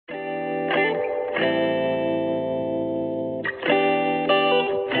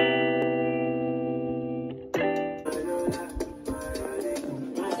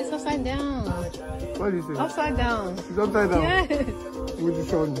do you say? Upside down. It's upside down? Yes. With the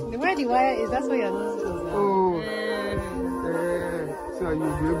sun. Where the wire is, that's where your nose goes down. Oh. So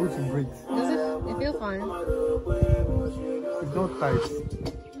you'll be able to breathe. Does it feel fine? It's not tight.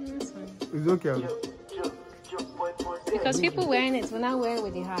 That's fine. It's okay. Because people wearing it will not wear it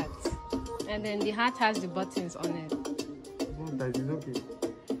with the hat. And then the hat has the buttons on it. It's not tight, it's okay.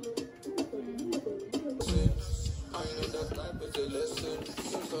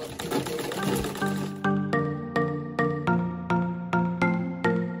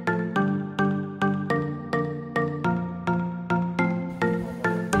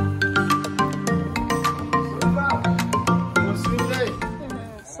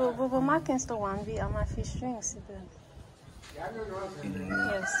 Markings to one be on my fish rings. Yes,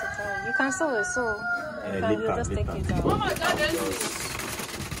 you can sew it, so you just take it out.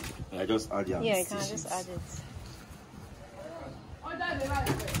 I just add it. Yeah, you can just add it.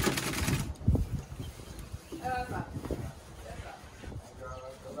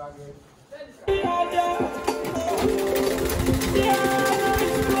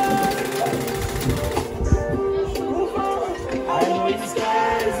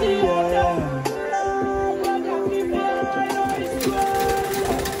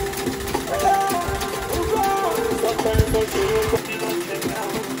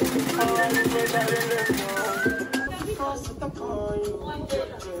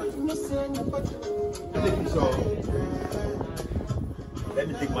 Let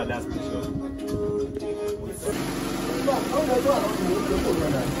me take my last picture.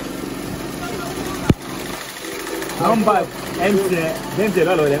 Number empty,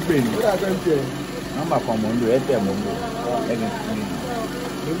 lolo empty. Number from Mondo, empty Mondo.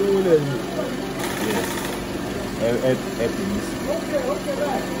 Yes.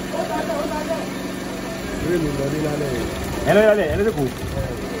 Hello.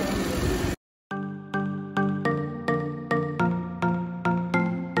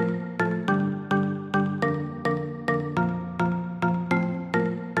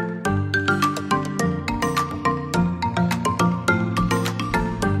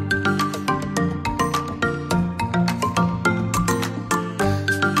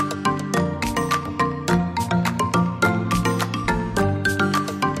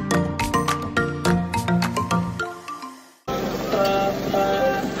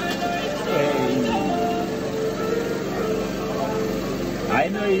 I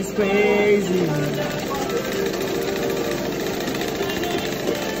know it's crazy.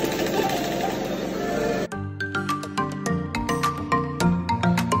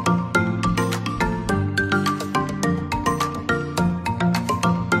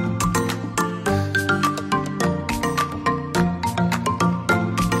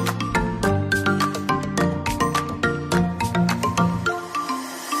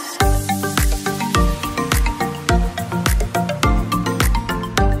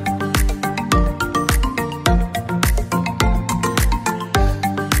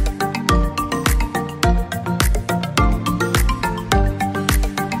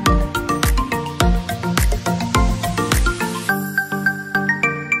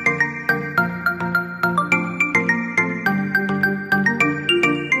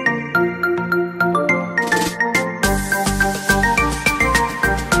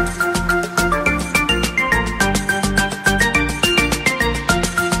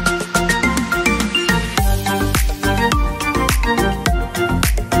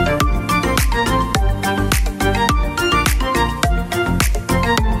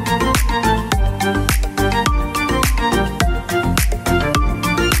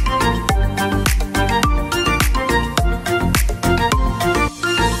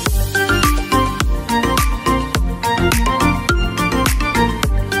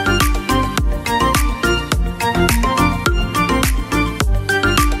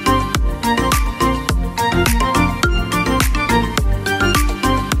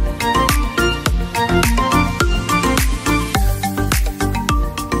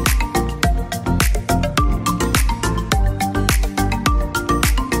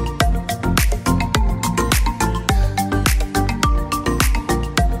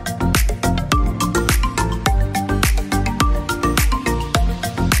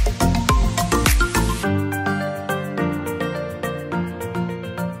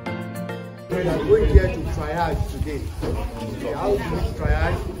 Going here to triage today. Okay, how do we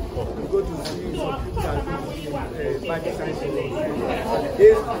triage? We go to see some people that do body science.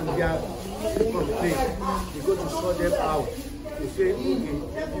 Based on their complaint, we go to sort them out. We say, okay,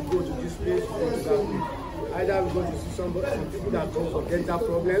 if you go to this place, you go to that place. Either we go to see some people that come for dental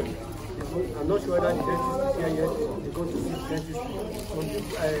problems, I'm not sure whether the dentist is here yet. They're going to see the dentist. Some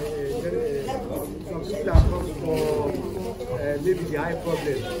people that come for maybe the eye problem,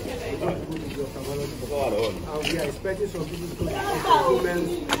 they're going to go to the ophthalmologist. And we are expecting some people to go to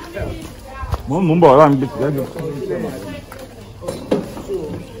women's health. So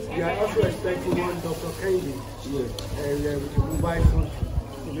we are also expecting one Dr. Kennedy, and we can provide some.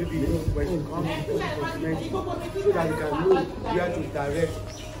 Maybe when it comes to documentation, so that we can know where to direct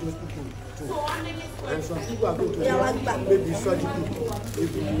those people to. And some people are going to maybe surgical,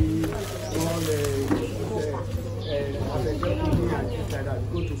 maybe more appendectomy and things like that.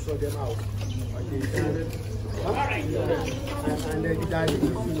 We go to sort them out. And then the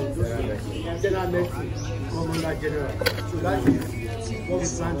diabetes, general medicine, common general. So that is what we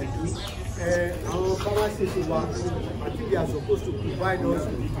plan to do. Our pharmacists, I think they are supposed to provide us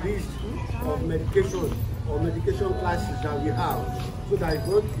with a list of medication or medication classes that we have, so that if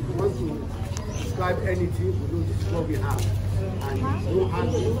you want to prescribe anything, we know this is what we have, and no harm,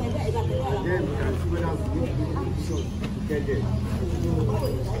 and then we can see whether we need to do medicine to get there. So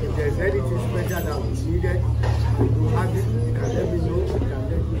if there's anything special that we needed, we will have it. You can let me know. You can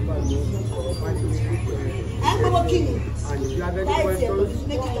let people know. And if you have any questions, you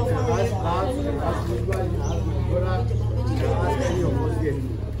can ask us, you can ask me, you can ask my brother, you can ask any of us here.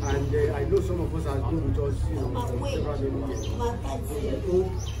 And I know some of us are good with us, for several years. So I hope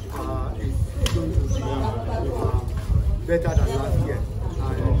it's going to be better than last year.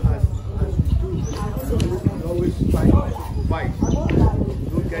 And as we do, we always try to provide. We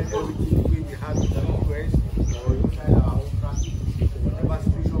don't get everything we have in the request or inside our own practice. Whatever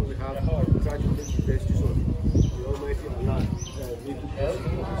situation we have, we try to make the best use of it. The Almighty Allah make it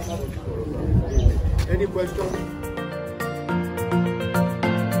possible. Any questions?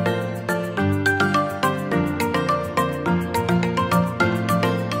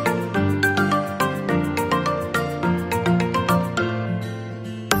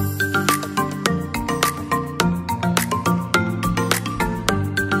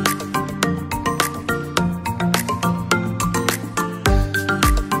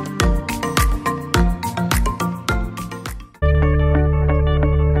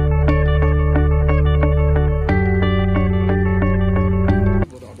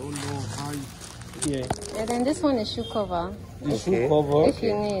 And then this one is shoe cover. The shoe cover? If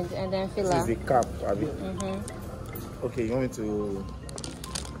you need, and then filler. This is the cap, Abby. Okay, you want me to...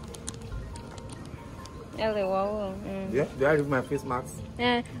 Yeah, do I remove my face mask?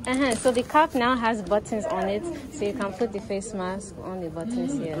 So the cap now has buttons on it, so you can put the face mask on the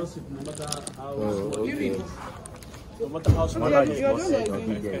buttons here. Oh, okay. No matter how small it is,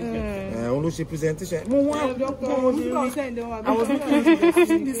 only she presentation. I was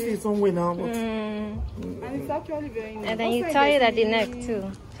looking this somewhere now. But... and it's actually very nice. And then you tie it at the neck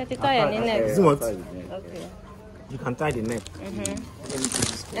too. Try to tie it at the neck. Okay. You can tie the neck.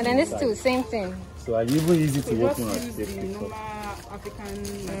 And then this too, same thing. So are you even easy to work on? Normal African.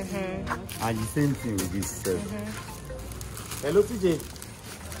 And the same thing with this. Hello, TJ.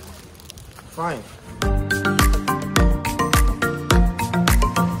 Fine.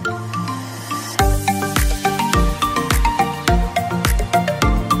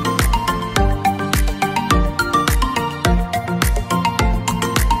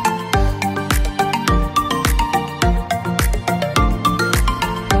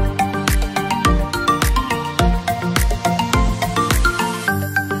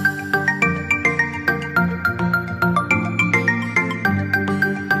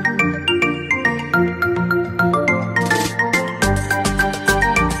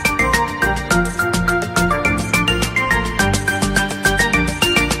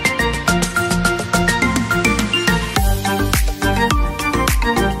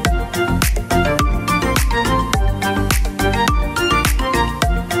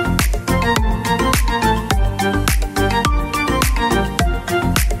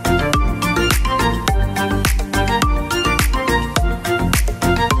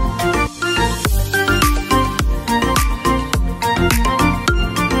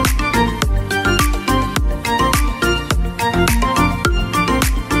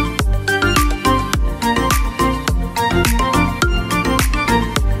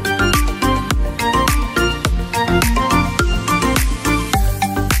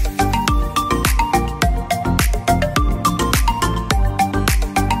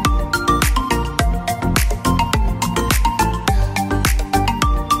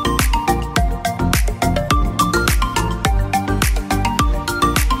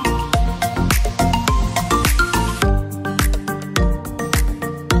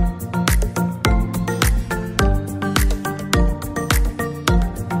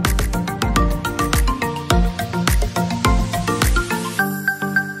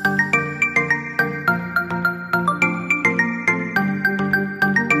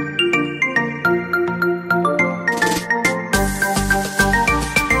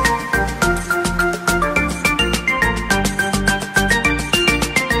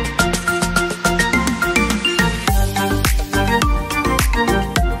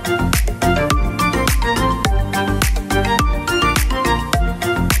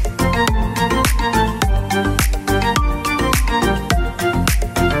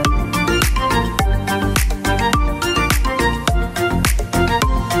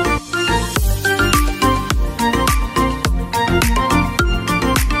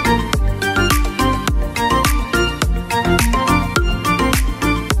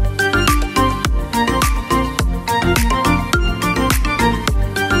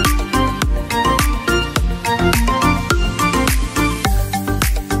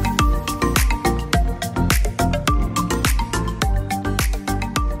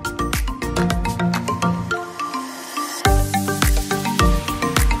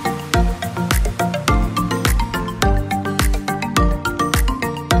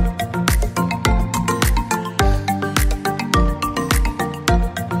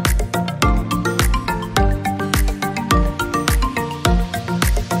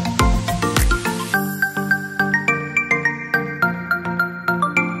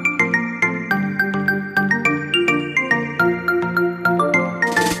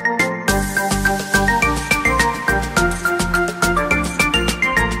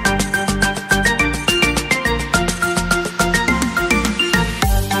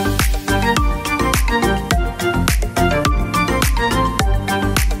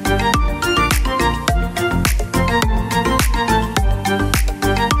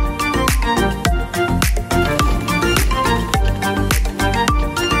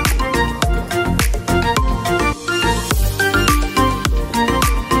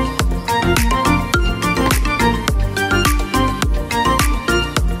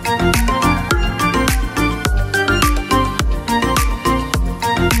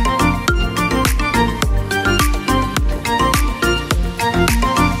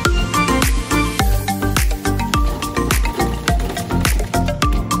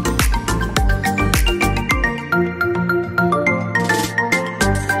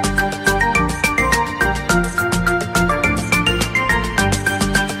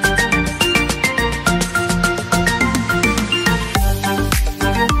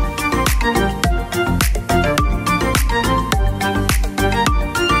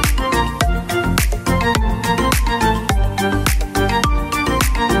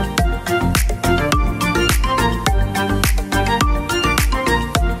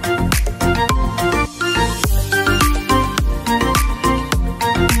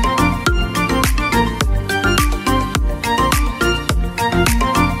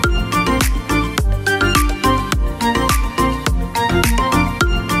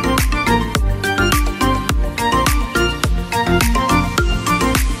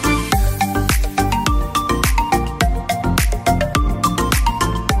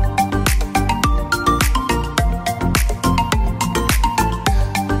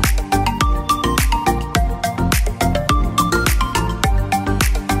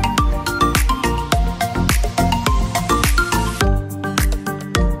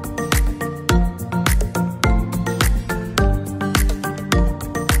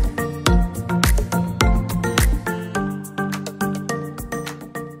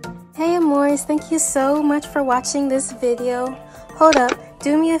 Thank you so much for watching this video. Hold up,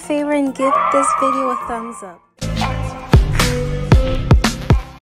 do me a favor and give this video a thumbs up.